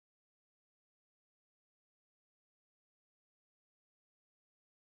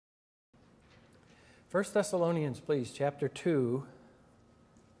1 Thessalonians, please, chapter 2.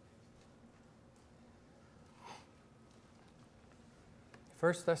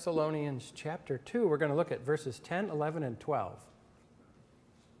 First Thessalonians chapter 2, we're going to look at verses 10, 11, and 12.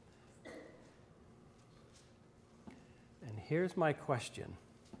 And here's my question.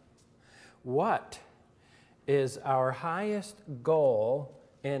 What is our highest goal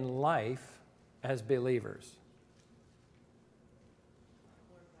in life as believers?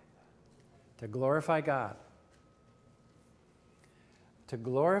 To glorify God. To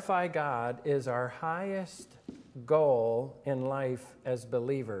glorify God is our highest goal in life as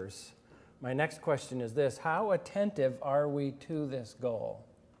believers. My next question is this: how attentive are we to this goal?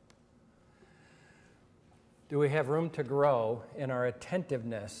 Do we have room to grow in our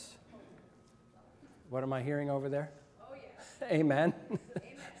attentiveness? What am I hearing over there? Oh, yes. Amen.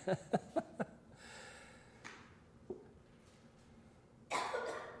 Amen.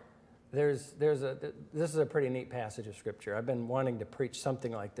 This is a pretty neat passage of Scripture. I've been wanting to preach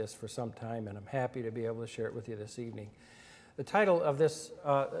something like this for some time, and I'm happy to be able to share it with you this evening. The title of this,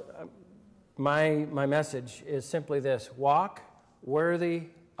 my message is simply this: Walk Worthy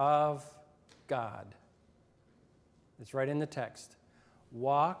of God. It's right in the text.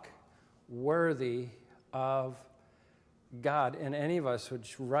 Walk worthy of God. And any of us would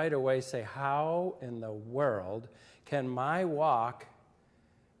right away say, how in the world can my walk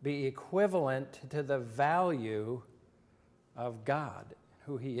be equivalent to the value of God,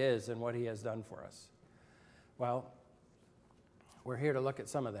 who He is and what He has done for us? Well, we're here to look at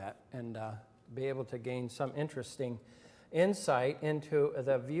some of that and be able to gain some interesting insight into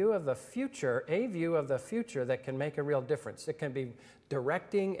the view of the future, a view of the future that can make a real difference. It can be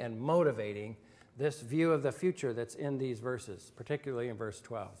directing and motivating this view of the future that's in these verses, particularly in verse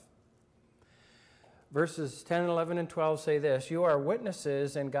 12. Verses 10, 11, and 12 say this: You are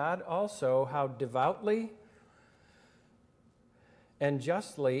witnesses, and God also, how devoutly and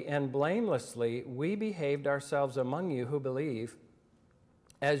justly and blamelessly we behaved ourselves among you who believe,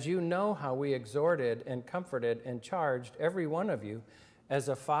 as you know how we exhorted and comforted and charged every one of you, as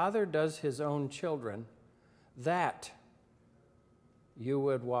a father does his own children, that you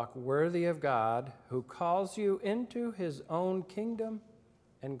would walk worthy of God, who calls you into His own kingdom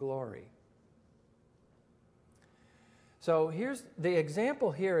and glory. So here's the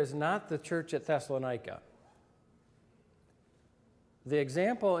example. Here is not the church at Thessalonica. The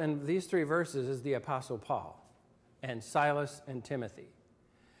example in these three verses is the Apostle Paul and Silas and Timothy.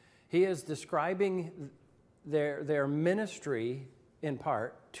 He is describing their ministry in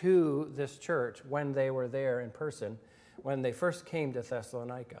part to this church when they were there in person, when they first came to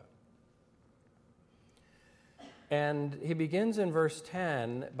Thessalonica. And he begins in verse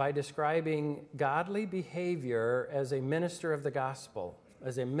 10 by describing godly behavior as a minister of the gospel,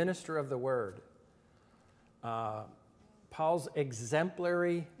 as a minister of the word. Paul's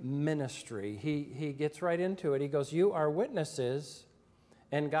exemplary ministry. He gets right into it. He goes, you are witnesses,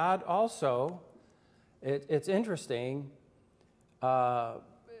 and God also, it's interesting,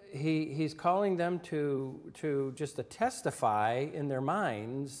 he's calling them to just to testify in their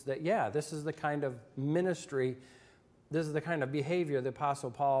minds that, yeah, this is the kind of ministry, this is the kind of behavior the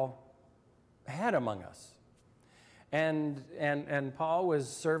Apostle Paul had among us. And Paul was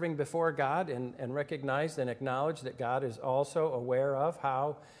serving before God and recognized and acknowledged that God is also aware of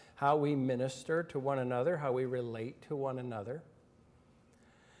how we minister to one another, how we relate to one another.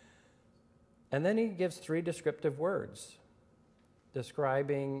 And then he gives three descriptive words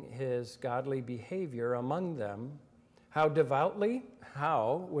describing his godly behavior among them. How devoutly,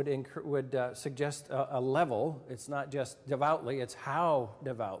 how would suggest a level. It's not just devoutly, it's how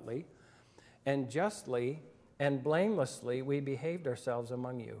devoutly. And justly and blamelessly we behaved ourselves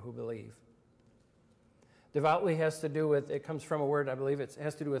among you who believe. Devoutly has to do with, it comes from a word, I believe it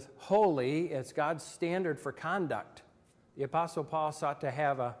has to do with holy. It's God's standard for conduct. The Apostle Paul sought to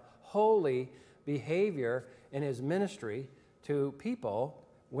have a holy behavior in his ministry to people,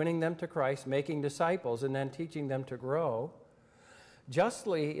 winning them to Christ, making disciples, and then teaching them to grow.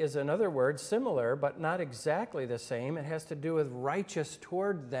 Justly is another word, similar, but not exactly the same. It has to do with righteous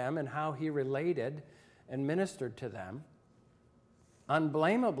toward them and how he related and ministered to them.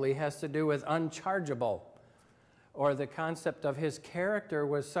 Unblameably has to do with unchargeable, or the concept of his character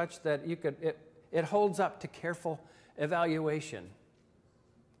was such that it holds up to careful evaluation.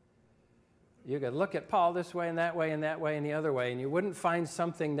 You could look at Paul this way and that way and that way and the other way, and you wouldn't find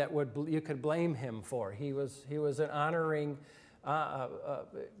something that you could blame him for. He was an honoring a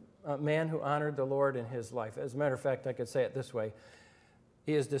man who honored the Lord in his life. As a matter of fact, I could say it this way.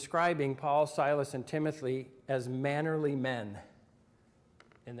 He is describing Paul, Silas, and Timothy as mannerly men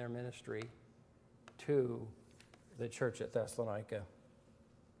in their ministry to the church at Thessalonica.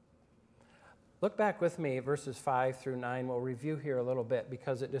 Look back with me, verses 5 through 9. We'll review here a little bit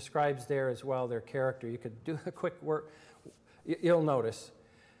because it describes there as well their character. You could do a quick work. You'll notice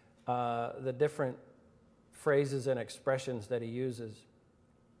the different phrases and expressions that he uses.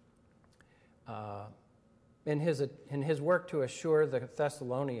 In his work to assure the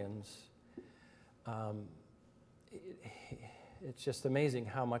Thessalonians, it's just amazing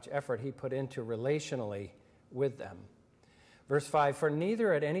how much effort he put into relationally with them. Verse 5, for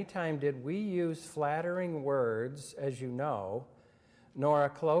neither at any time did we use flattering words, as you know, nor a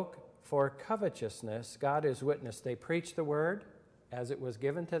cloak for covetousness. God is witness. They preached the word as it was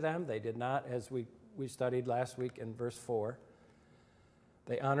given to them. They did not, as we studied last week in verse 4.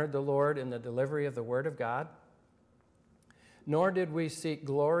 They honored the Lord in the delivery of the word of God. Nor did we seek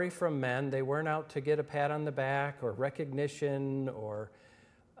glory from men. They weren't out to get a pat on the back or recognition or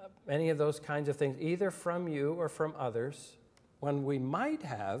any of those kinds of things, either from you or from others. When we might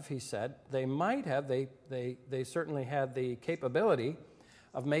have, he said, they certainly had the capability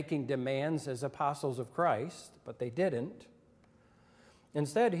of making demands as apostles of Christ, but they didn't.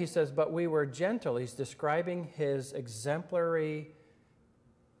 Instead, he says, but we were gentle. He's describing his exemplary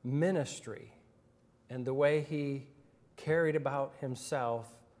ministry and the way he carried about himself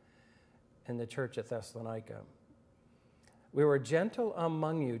in the church at Thessalonica. We were gentle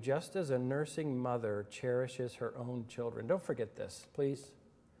among you, just as a nursing mother cherishes her own children. Don't forget this, please.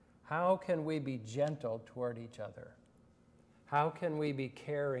 How can we be gentle toward each other? How can we be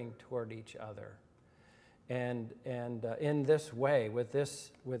caring toward each other? And in this way, with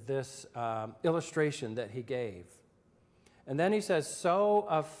this illustration that he gave. And then he says, so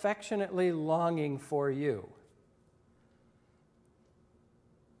affectionately longing for you.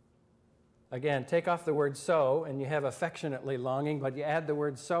 Again, take off the word so, and you have affectionately longing, but you add the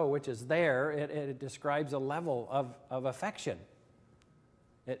word so, which is there. It describes a level of affection.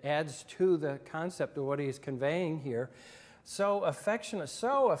 It adds to the concept of what he's conveying here. So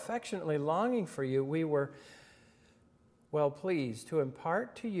affectionately longing for you, we were well pleased to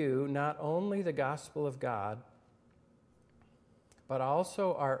impart to you not only the gospel of God, but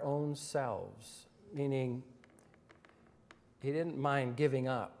also our own selves, meaning he didn't mind giving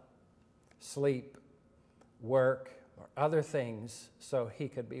up sleep, work, or other things so he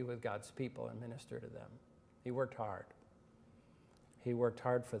could be with God's people and minister to them. He worked hard. He worked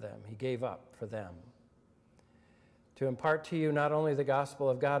hard for them. He gave up for them. To impart to you not only the gospel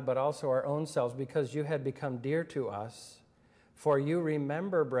of God, but also our own selves, because you had become dear to us. For you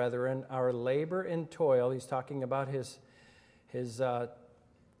remember, brethren, our labor and toil. He's talking about his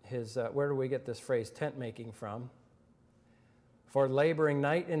where do we get this phrase, tent making, from? For laboring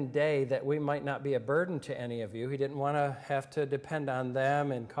night and day, that we might not be a burden to any of you. He didn't want to have to depend on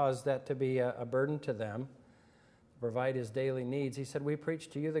them and cause that to be a burden to them, provide his daily needs. He said, we preach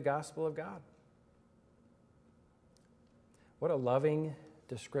to you the gospel of God. What a loving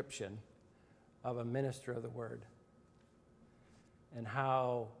description of a minister of the word, and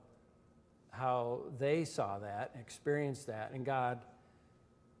how they saw that, experienced that, and God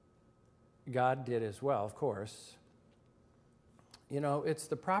did as well, of course. You know, it's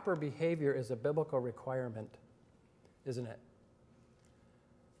the proper behavior is a biblical requirement, isn't it?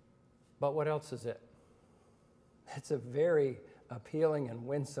 But what else is it? It's a very appealing and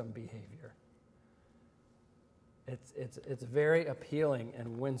winsome behavior. It's very appealing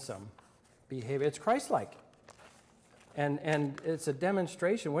and winsome behavior. It's Christ-like. And it's a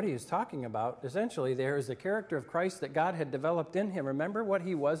demonstration. What he is talking about, essentially, there is the character of Christ that God had developed in him. Remember what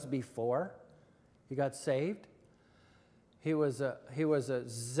he was before he got saved? He was a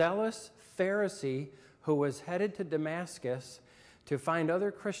zealous Pharisee who was headed to Damascus to find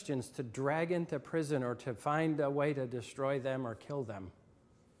other Christians to drag into prison or to find a way to destroy them or kill them.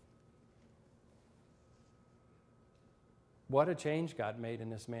 What a change God made in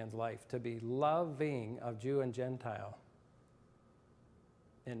this man's life, to be loving of Jew and Gentile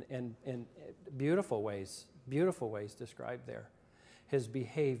in beautiful ways described there. His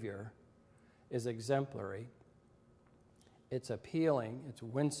behavior is exemplary. It's appealing, it's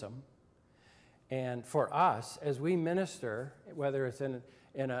winsome. And for us, as we minister, whether it's in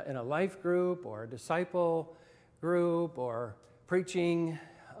a life group or a disciple group or preaching,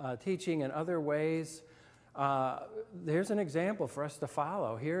 teaching in other ways, there's an example for us to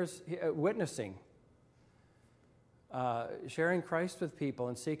follow. Here's witnessing, sharing Christ with people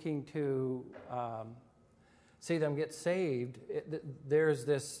and seeking to see them get saved. There's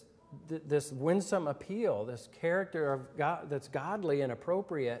this winsome appeal, this character of God that's godly and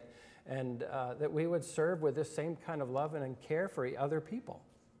appropriate, and that we would serve with this same kind of love and care for other people.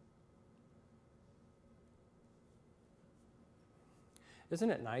 Isn't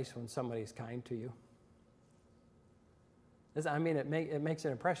it nice when somebody's kind to you? I mean, it makes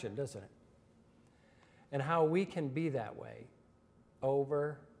an impression, doesn't it? And how we can be that way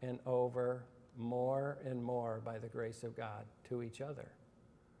over and over, more and more by the grace of God to each other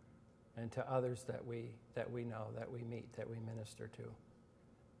and to others that we know, that we meet, that we minister to.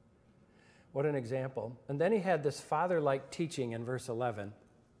 What an example. And then he had this father-like teaching in verse 11,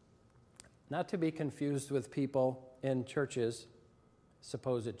 not to be confused with people in churches,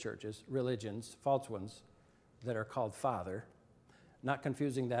 supposed churches, religions, false ones, that are called father. Not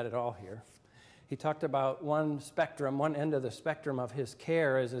confusing that at all here. He talked about one end of the spectrum of his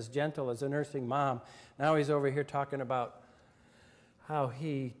care is as gentle as a nursing mom. Now he's over here talking about how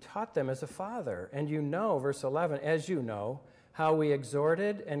he taught them as a father. And you know, verse 11, as you know, how we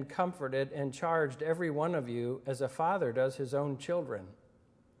exhorted and comforted and charged every one of you as a father does his own children.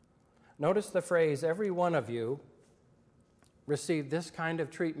 Notice the phrase, every one of you received this kind of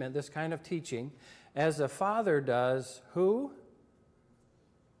treatment, this kind of teaching, as a father does who?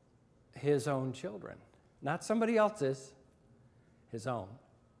 His own children. Not somebody else's, his own.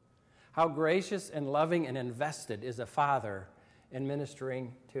 How gracious and loving and invested is a father in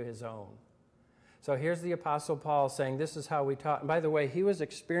ministering to his own. So here's the Apostle Paul saying, this is how we taught. And by the way, he was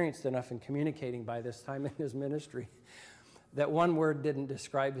experienced enough in communicating by this time in his ministry that one word didn't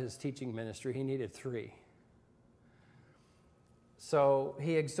describe his teaching ministry. He needed 3. So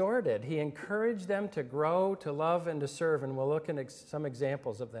he exhorted, he encouraged them to grow, to love, and to serve, and we'll look at some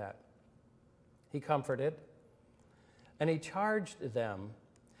examples of that. He comforted, and he charged them.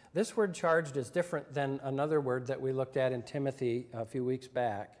 This word charged is different than another word that we looked at in Timothy a few weeks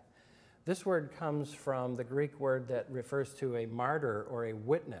back. This word comes from the Greek word that refers to a martyr or a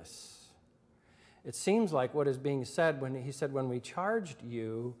witness. It seems like what is being said when he said, when we charged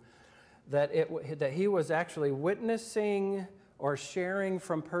you, that he was actually witnessing or sharing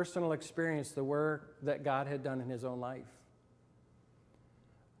from personal experience the work that God had done in his own life.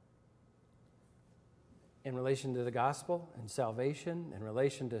 In relation to the gospel and salvation, in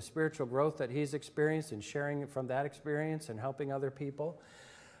relation to spiritual growth that he's experienced and sharing from that experience and helping other people.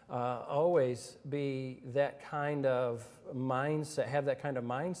 Always be that kind of mindset, have that kind of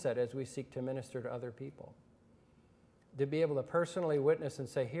mindset as we seek to minister to other people. To be able to personally witness and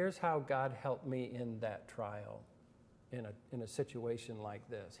say, here's how God helped me in that trial, in a situation like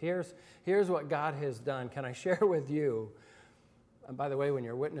this. Here's what God has done. Can I share with you? And by the way, when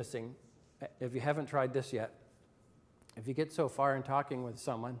you're witnessing, if you haven't tried this yet, if you get so far in talking with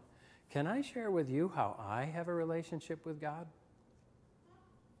someone, can I share with you how I have a relationship with God?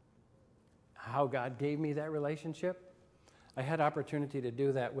 How God gave me that relationship? I had opportunity to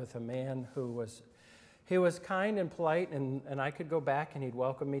do that with a man who was kind and polite, and I could go back and he'd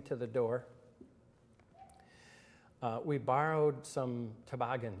welcome me to the door. We borrowed some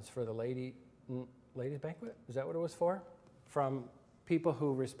toboggans for the ladies' banquet. Is that what it was for? From people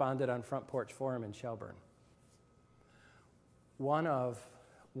who responded on Front Porch Forum in Shelburne. One of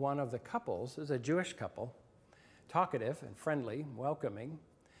the couples is a Jewish couple, talkative and friendly, welcoming.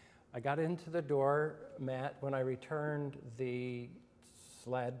 I got into the door, Matt, when I returned the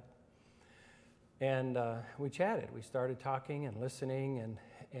sled, and we chatted. We started talking and listening,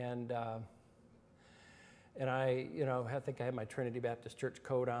 and I, I think I had my Trinity Baptist Church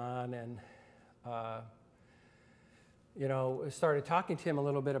coat on, and started talking to him a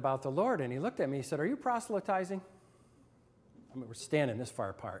little bit about the Lord, and he looked at me. He said, "Are you proselytizing?" I mean, we're standing this far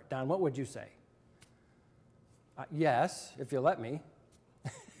apart. Don, what would you say? Yes, if you let me.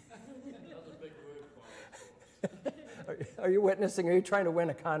 Are you witnessing? Are you trying to win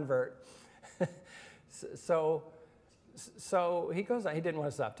a convert? So he goes on. He didn't want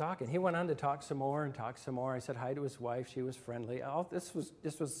to stop talking. He went on to talk some more and talk some more. I said hi to his wife. She was friendly. This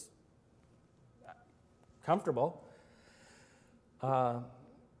was comfortable. And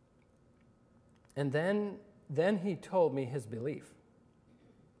then he told me his belief,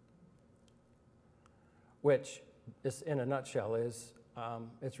 which is, in a nutshell, is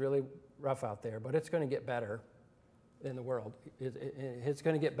it's really rough out there, but it's going to get better in the world. It's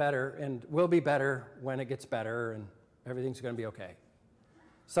going to get better and will be better when it gets better, and everything's going to be okay.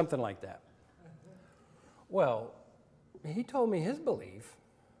 Something like that. Well, he told me his belief.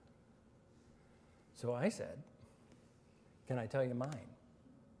 So I said, "Can I tell you mine?"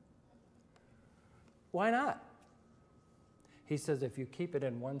 "Why not?" He says, "If you keep it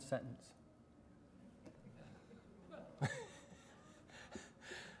in one sentence."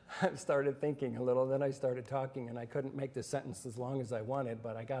 I started thinking a little, then I started talking, and I couldn't make the sentence as long as I wanted,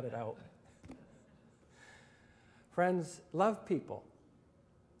 but I got it out. Friends, love people.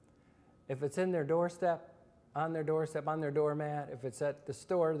 If it's in their doorstep, on their doorstep, on their doormat, if it's at the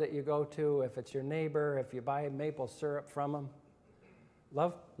store that you go to, if it's your neighbor, if you buy maple syrup from them.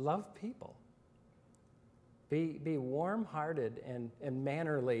 Love people. Be warm-hearted and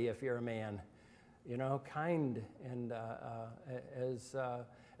mannerly if you're a man. You know, kind, and as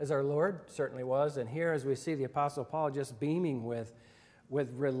our Lord certainly was. And here, as we see the Apostle Paul just beaming with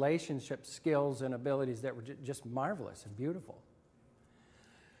relationship skills and abilities that were just marvelous and beautiful.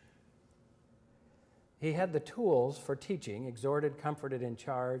 He had the tools for teaching, exhorted, comforted, and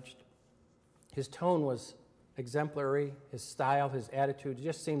charged. His tone was exemplary. His style, his attitude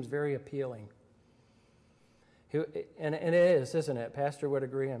just seems very appealing. And it is, isn't it? Pastor would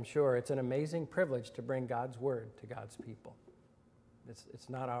agree, I'm sure. It's an amazing privilege to bring God's word to God's people. It's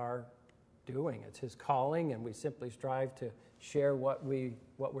not our doing. It's his calling, and we simply strive to share what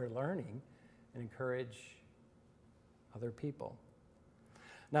we're learning and encourage other people.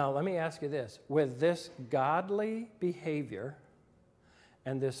 Now, let me ask you this. With this godly behavior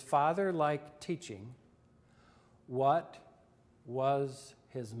and this father-like teaching, what was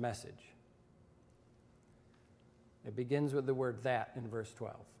his message? It begins with the word "that" in verse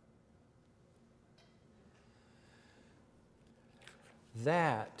 12.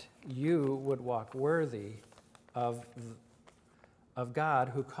 That you would walk worthy of God,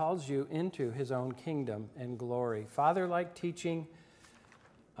 who calls you into his own kingdom and glory. Father-like teaching,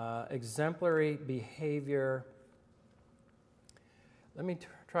 exemplary behavior. Let me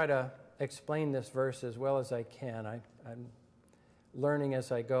try to explain this verse as well as I can. I'm learning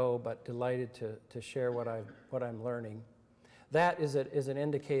as I go, but delighted to share what I'm learning. That is an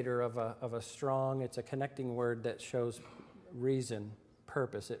indicator of a strong, it's a connecting word that shows reason,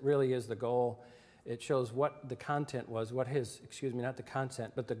 purpose. It really is the goal. It shows what the content was, not the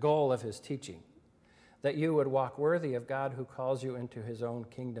content, but the goal of his teaching. That you would walk worthy of God, who calls you into his own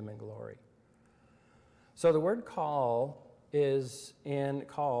kingdom and glory. So the word calls is in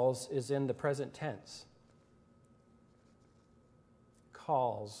the present tense.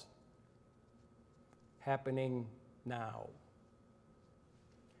 Calls, happening now.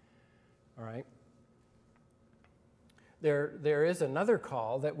 All right? There is another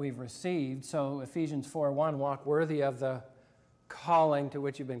call that we've received. So Ephesians 4:1, walk worthy of the calling to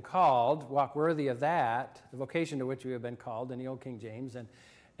which you've been called, walk worthy of that, the vocation to which you have been called in the Old King James,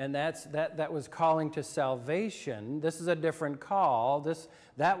 and that was calling to salvation. This is a different call.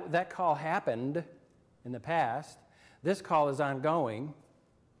 That call happened in the past. This call is ongoing.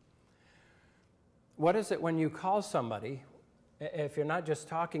 What is it when you call somebody? If you're not just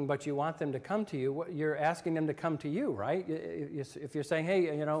talking, but you want them to come to you, you're asking them to come to you, right? If you're saying,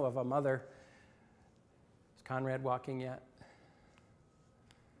 hey, of a mother, is Conrad walking yet?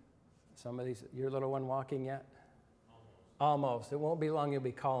 Your little one walking yet? Almost. It won't be long, you'll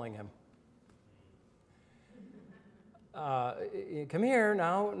be calling him. Come here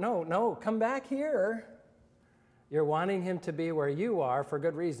now. No, come back here. You're wanting him to be where you are for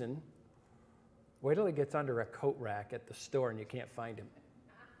good reason. Wait till he gets under a coat rack at the store and you can't find him.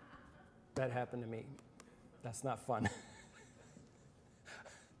 That happened to me. That's not fun.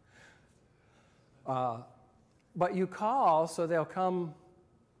 But you call so they'll come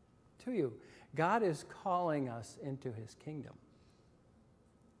to you. God is calling us into his kingdom.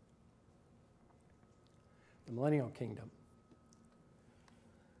 The millennial kingdom.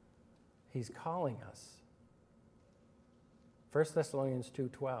 He's calling us. 1 Thessalonians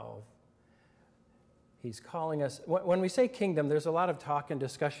 2:12. He's calling us. When we say kingdom, there's a lot of talk and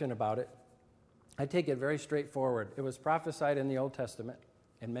discussion about it. I take it very straightforward. It was prophesied in the Old Testament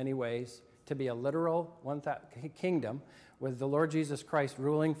in many ways to be a literal kingdom with the Lord Jesus Christ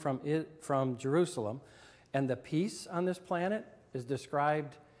ruling from Jerusalem. And the peace on this planet is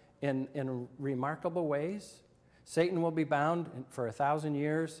described in remarkable ways. Satan will be bound for 1,000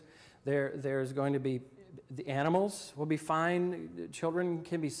 years. There's going to be, the animals will be fine. Children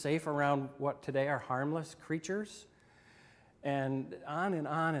can be safe around what today are harmless creatures. And on and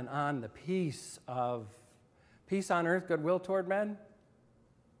on and on, the peace on earth, goodwill toward men,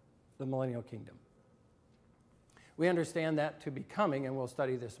 the millennial kingdom. We understand that to be coming, and we'll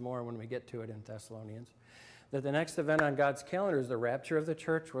study this more when we get to it in Thessalonians, that the next event on God's calendar is the rapture of the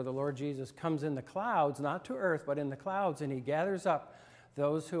church, where the Lord Jesus comes in the clouds, not to earth, but in the clouds, and he gathers up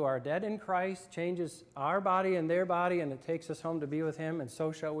those who are dead in Christ, changes our body and their body, and it takes us home to be with him, and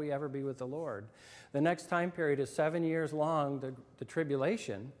so shall we ever be with the Lord. The next time period is 7 years long, the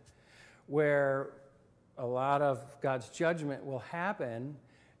tribulation, where a lot of God's judgment will happen,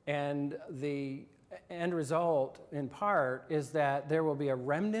 and the end result, in part, is that there will be a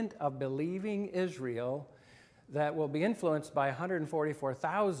remnant of believing Israel that will be influenced by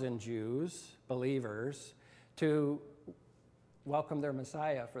 144,000 Jews, believers, to welcome their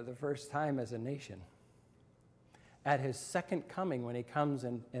Messiah for the first time as a nation. At his second coming, when he comes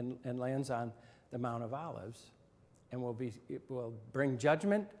and lands on the Mount of Olives, and will bring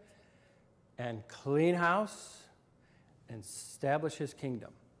judgment and clean house and establish his kingdom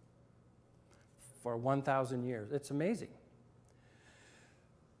for 1,000 years. It's amazing.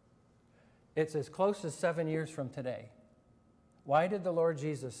 It's as close as 7 years from today. Why did the Lord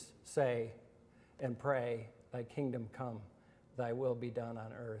Jesus say and pray, thy kingdom come, thy will be done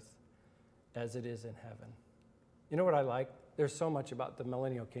on earth as it is in heaven? You know what I like? There's so much about the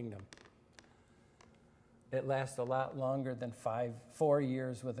millennial kingdom. It lasts a lot longer than 4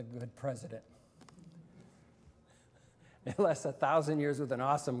 years with a good president. It lasts 1,000 years with an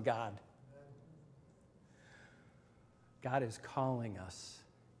awesome God. God is calling us.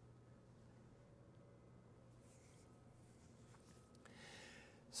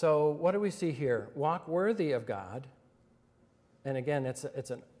 So what do we see here? Walk worthy of God. And again,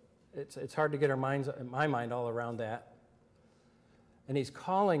 it's hard to get our minds, in my mind, all around that. And he's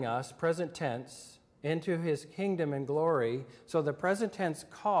calling us, present tense, into his kingdom and glory. So the present tense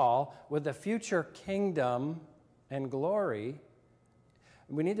call with the future kingdom and glory,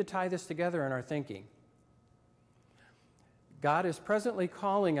 we need to tie this together in our thinking. God is presently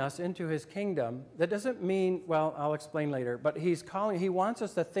calling us into his kingdom. That doesn't mean, well, I'll explain later, but he wants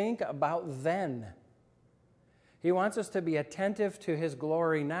us to think about then. He wants us to be attentive to his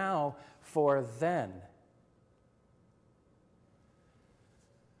glory now for then.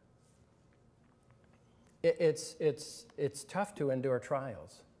 It's tough to endure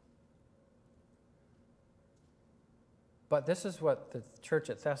trials. But this is what the church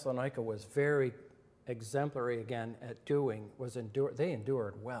at Thessalonica was very exemplary again at doing, they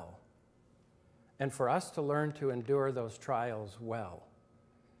endured well. And for us to learn to endure those trials well,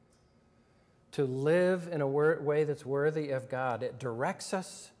 to live in a way that's worthy of God, it directs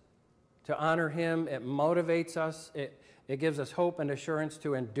us to honor him, it motivates us, it gives us hope and assurance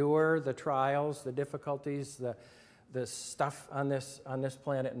to endure the trials, the difficulties, the stuff on this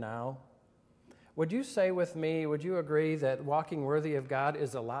planet now. Would you say with me, would you agree that walking worthy of God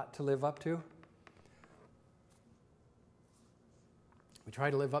is a lot to live up to? We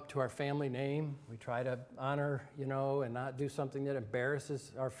try to live up to our family name. We try to honor, and not do something that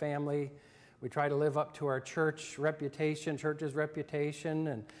embarrasses our family. We try to live up to our church's reputation,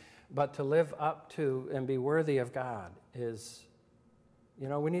 but to live up to and be worthy of God is,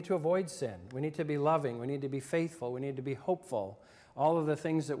 we need to avoid sin. We need to be loving. We need to be faithful. We need to be hopeful. All of the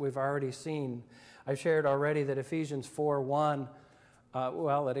things that we've already seen. I've shared already that Ephesians 4:1,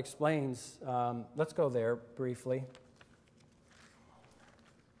 it explains, let's go there briefly.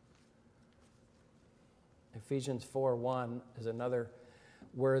 Ephesians 4:1 is another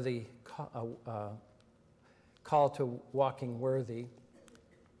worthy call to walking worthy.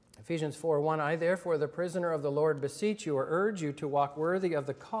 Ephesians 4:1, I therefore, the prisoner of the Lord, beseech you or urge you to walk worthy of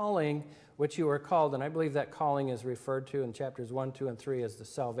the calling which you are called. And I believe that calling is referred to in chapters 1, 2, and 3 as the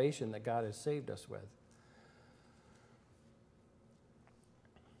salvation that God has saved us with.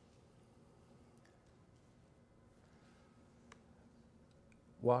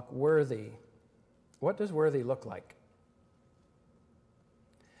 Walk worthy. What does worthy look like?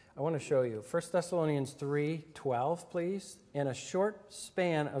 I want to show you. 1 Thessalonians 3:12, please. In a short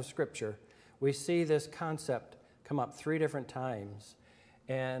span of Scripture, we see this concept come up 3 different times.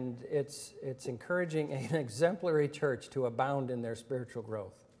 And it's encouraging an exemplary church to abound in their spiritual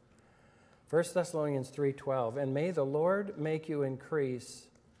growth. 1 Thessalonians 3:12, and may the Lord make you increase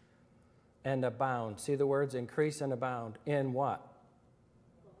and abound. See the words increase and abound. In what?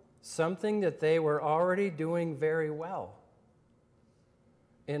 Something that they were already doing very well.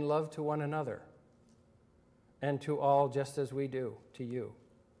 In love to one another and to all, just as we do to you.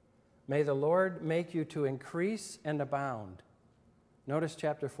 May the Lord make you to increase and abound. Notice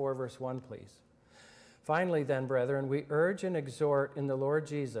chapter 4, verse 1, please. Finally, then, brethren, we urge and exhort in the Lord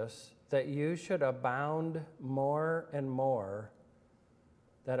Jesus that you should abound more and more.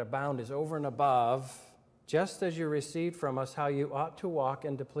 That abound is over and above, just as you received from us how you ought to walk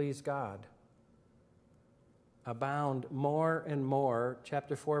and to please God. Abound more and more.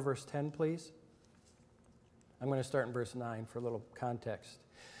 Chapter 4, verse 10, please. I'm going to start in verse 9 for a little context.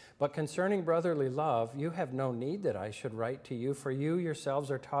 But concerning brotherly love, you have no need that I should write to you, for you yourselves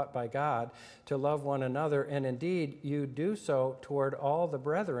are taught by God to love one another, and indeed you do so toward all the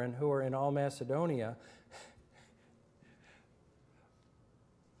brethren who are in all Macedonia.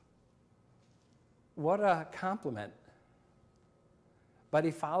 What a compliment. But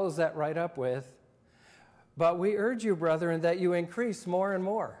he follows that right up with, but we urge you, brethren, that you increase more and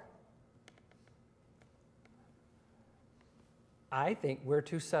more. I think we're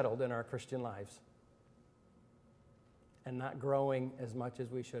too settled in our Christian lives and not growing as much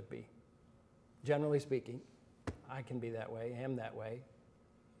as we should be. Generally speaking, I can be that way, am that way.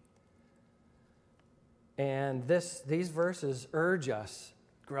 And these verses urge us,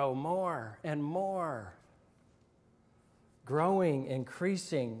 grow more and more. Growing,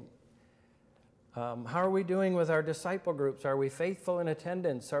 increasing. How are we doing with our disciple groups? Are we faithful in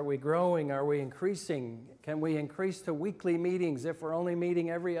attendance? Are we growing? Are we increasing? Can we increase to weekly meetings if we're only meeting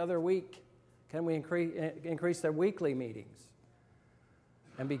every other week? Can we increase the weekly meetings?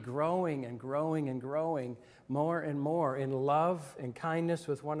 And be growing and growing and growing more and more in love and kindness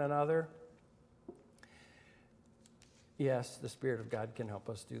with one another. Yes, the Spirit of God can help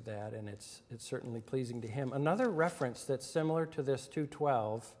us do that, and it's certainly pleasing to Him. Another reference that's similar to this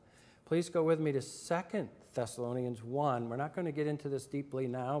 2:12, please go with me to 2 Thessalonians 1. We're not going to get into this deeply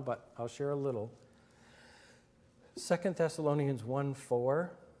now, but I'll share a little. 2 Thessalonians 1:4.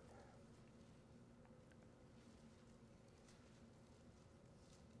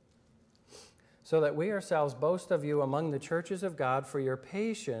 So that we ourselves boast of you among the churches of God for your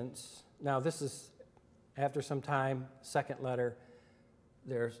patience. Now, this is after some time, second letter.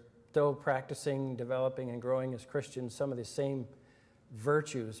 They're still practicing, developing, and growing as Christians some of the same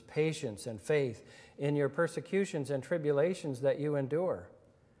virtues, patience, and faith in your persecutions and tribulations that you endure.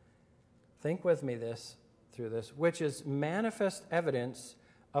 Think with me through this, which is manifest evidence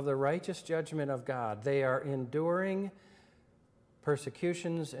of the righteous judgment of God. They are enduring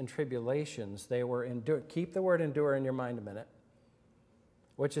persecutions and tribulations. Keep the word endure in your mind a minute.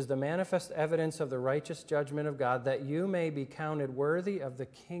 Which is the manifest evidence of the righteous judgment of God, that you may be counted worthy of the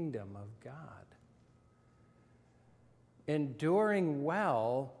kingdom of God. Enduring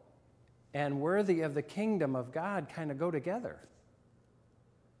well and worthy of the kingdom of God kind of go together.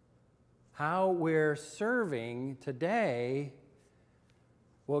 How we're serving today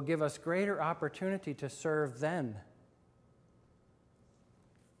will give us greater opportunity to serve then.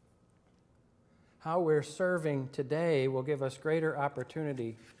 How we're serving today will give us greater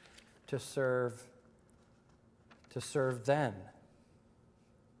opportunity to serve then.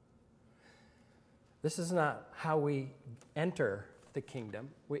 This is not how we enter the kingdom.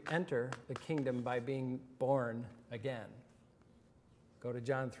 We enter the kingdom by being born again. Go to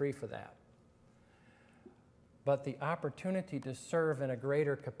John 3 for that. But the opportunity to serve in a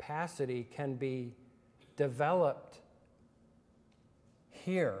greater capacity can be developed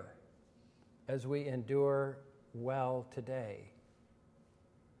here as we endure well today.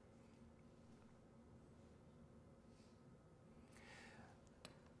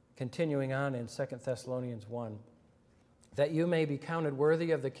 Continuing on in 2 Thessalonians 1, that you may be counted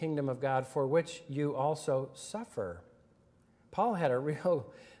worthy of the kingdom of God, for which you also suffer. Paul had a real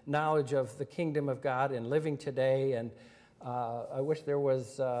knowledge of the kingdom of God and living today, and I wish there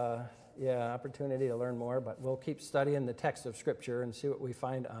was opportunity to learn more, but we'll keep studying the text of Scripture and see what we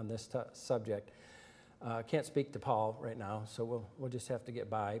find on this subject. Can't speak to Paul right now, so we'll just have to get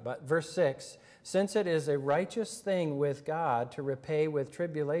by. But verse 6, since it is a righteous thing with God to repay with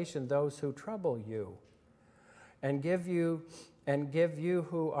tribulation those who trouble you, and give you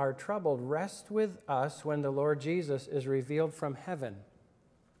who are troubled rest with us when the Lord Jesus is revealed from heaven.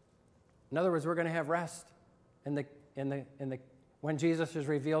 In other words, we're going to have rest when Jesus is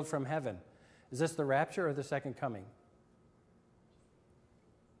revealed from heaven. Is this the rapture or the second coming?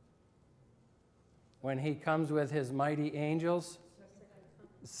 When he comes with his mighty angels?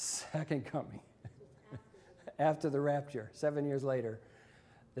 Second coming. After the rapture, 7 years later.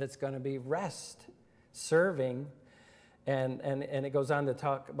 That's going to be rest, serving, and it goes on to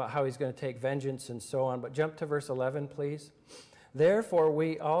talk about how he's going to take vengeance and so on. But jump to verse 11, please. Therefore,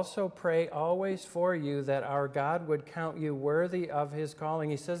 we also pray always for you that our God would count you worthy of his calling.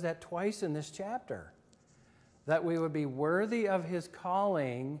 He says that twice in this chapter, that we would be worthy of his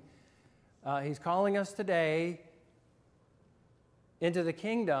calling. He's calling us today into the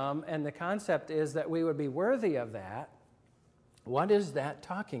kingdom, and the concept is that we would be worthy of that. What is that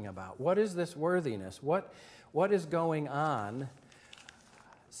talking about? What is this worthiness? What is going on?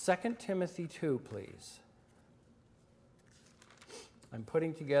 2 Timothy 2, please. I'm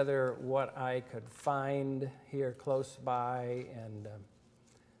putting together what I could find here close by and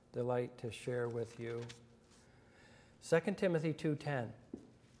delight to share with you. 2 Timothy 2:10.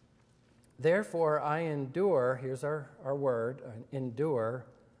 Therefore I endure, here's our word, endure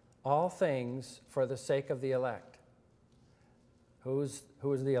all things for the sake of the elect. Who is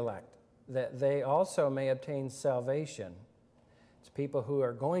the elect? That they also may obtain salvation. It's people who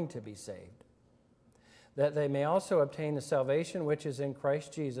are going to be saved. That they may also obtain the salvation which is in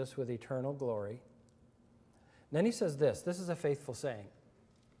Christ Jesus with eternal glory. Then he says this is a faithful saying.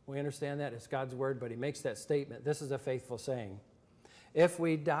 We understand that it's God's word, but he makes that statement. This is a faithful saying. If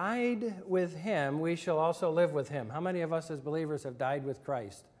we died with him, we shall also live with him. How many of us as believers have died with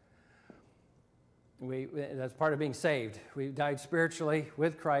Christ? That's part of being saved. We died spiritually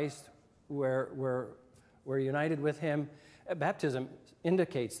with Christ. We're united with him. Baptism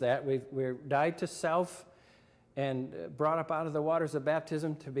indicates that. We're died to self and brought up out of the waters of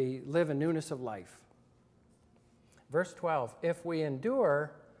baptism to live in newness of life. Verse 12, if we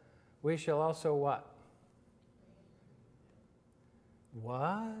endure, we shall also what?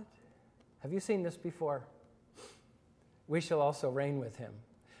 What? Have you seen this before? We shall also reign with him.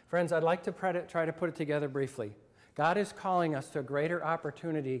 Friends, I'd like to try to put it together briefly. God is calling us to a greater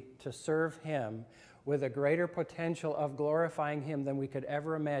opportunity to serve him with a greater potential of glorifying him than we could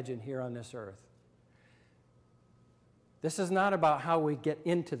ever imagine here on this earth. This is not about how we get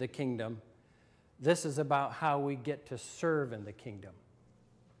into the kingdom. This is about how we get to serve in the kingdom.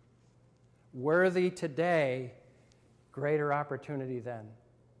 Worthy today, greater opportunity then.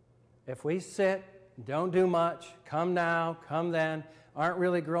 If we sit, don't do much, come now, come then, aren't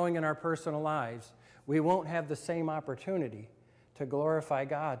really growing in our personal lives, we won't have the same opportunity to glorify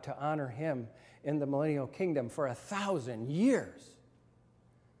God, to honor him in the millennial kingdom for 1,000 years.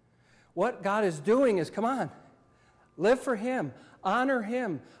 What God is doing is, come on, live for him, honor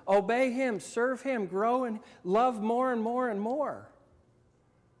him, obey him, serve him, grow and love more and more and more,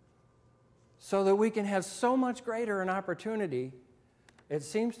 so that we can have so much greater an opportunity. It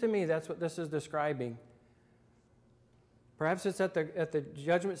seems to me that's what this is describing. Perhaps it's at the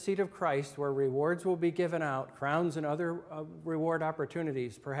judgment seat of Christ where rewards will be given out, crowns and other reward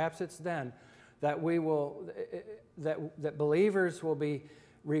opportunities. Perhaps it's then that that believers will be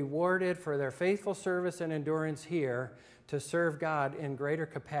rewarded for their faithful service and endurance here to serve God in greater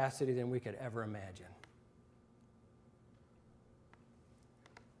capacity than we could ever imagine.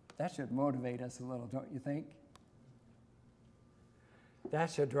 That should motivate us a little, don't you think?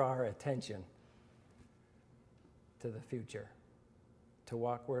 That should draw our attention to the future, to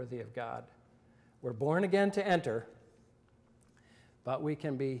walk worthy of God. We're born again to enter, but we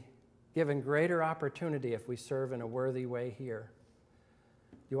can be given greater opportunity if we serve in a worthy way here.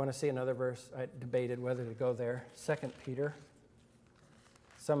 You want to see another verse? I debated whether to go there. 2 Peter.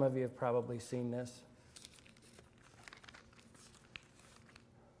 Some of you have probably seen this.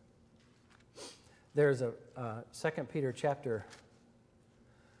 There's a 2 Peter chapter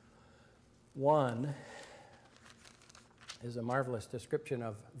 1 is a marvelous description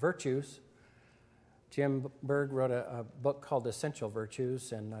of virtues. Jim Berg wrote a book called Essential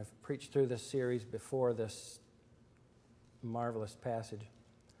Virtues, and I've preached through this series before this marvelous passage.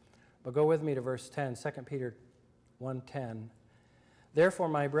 But go with me to verse 10, 2 Peter 1:10. Therefore,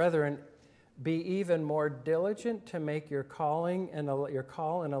 my brethren, be even more diligent to make your call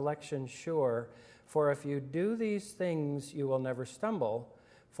and election sure. For if you do these things, you will never stumble.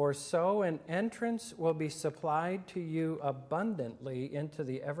 For so an entrance will be supplied to you abundantly into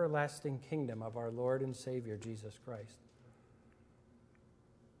the everlasting kingdom of our Lord and Savior, Jesus Christ.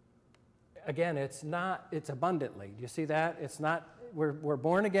 Again, it's abundantly. Do you see that? It's not, we're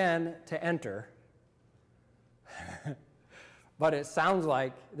born again to enter. But it sounds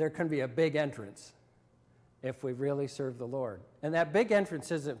like there can be a big entrance if we really serve the Lord. And that big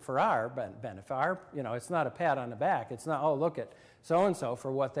entrance isn't for our benefit. It's not a pat on the back. It's not, oh, look at so-and-so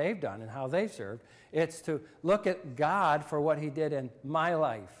for what they've done and how they've served. It's to look at God for what he did in my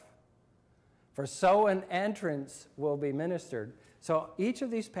life. For so an entrance will be ministered. So each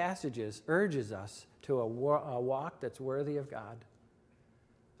of these passages urges us to a walk that's worthy of God.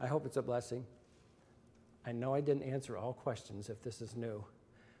 I hope it's a blessing. I know I didn't answer all questions if this is new,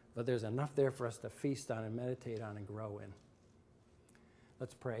 but there's enough there for us to feast on and meditate on and grow in.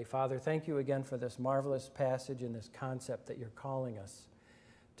 Let's pray. Father, thank you again for this marvelous passage and this concept that you're calling us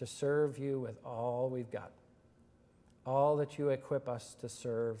to serve you with all we've got. All that you equip us to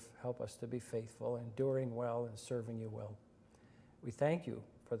serve, help us to be faithful, enduring well and serving you well. We thank you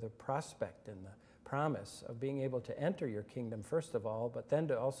for the prospect and the promise of being able to enter your kingdom, first of all, but then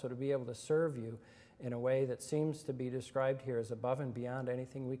also to be able to serve you in a way that seems to be described here as above and beyond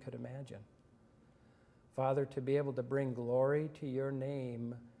anything we could imagine. Father, to be able to bring glory to your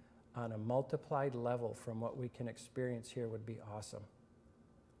name on a multiplied level from what we can experience here would be awesome.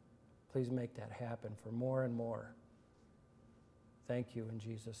 Please make that happen for more and more. Thank you in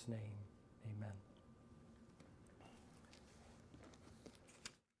Jesus' name. Amen.